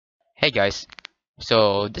guys,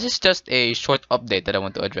 so this is just a short update that I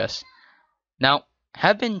want to address. Now, I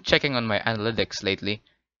have been checking on my analytics lately,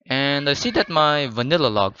 and I see that my vanilla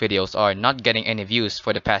log videos are not getting any views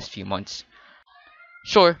for the past few months.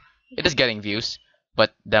 Sure, it is getting views,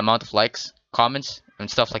 but the amount of likes, comments, and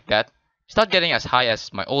stuff like that is not getting as high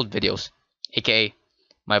as my old videos, aka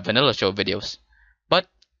my vanilla show videos. But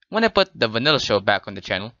when I put the vanilla show back on the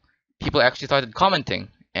channel, people actually started commenting,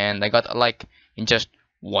 and I got a like in just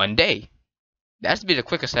one day. That has to be the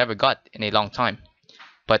quickest I ever got in a long time.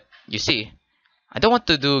 But you see, I don't want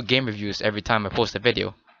to do game reviews every time I post a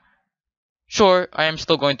video. Sure, I am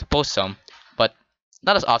still going to post some, but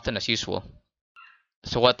not as often as usual.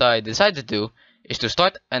 So what I decided to do is to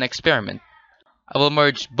start an experiment. I will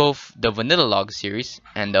merge both the Vanilla Log series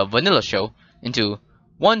and the Vanilla Show into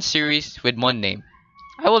one series with one name.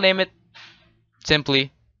 I will name it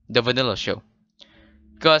simply the Vanilla Show.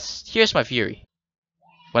 Because here's my theory.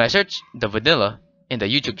 When I search the vanilla in the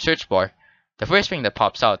YouTube search bar, the first thing that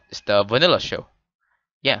pops out is the Vanilla Show.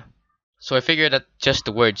 Yeah, so I figured that just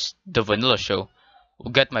the words the Vanilla Show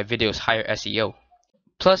will get my videos higher SEO.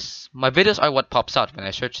 Plus, my videos are what pops out when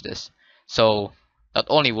I search this. So, not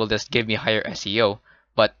only will this give me higher SEO,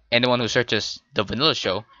 but anyone who searches the Vanilla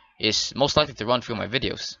Show is most likely to run through my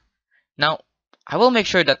videos. Now, I will make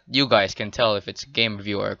sure that you guys can tell if it's a game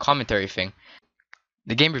review or a commentary thing.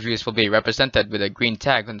 The game reviews will be represented with a green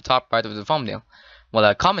tag on the top right of the thumbnail, while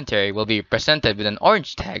a commentary will be presented with an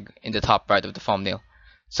orange tag in the top right of the thumbnail.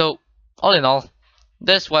 So, all in all,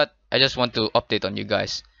 that's what I just want to update on you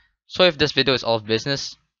guys. So if this video is all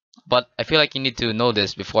business, but I feel like you need to know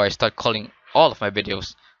this before I start calling all of my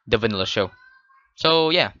videos the Vanilla Show. So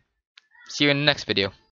yeah, see you in the next video.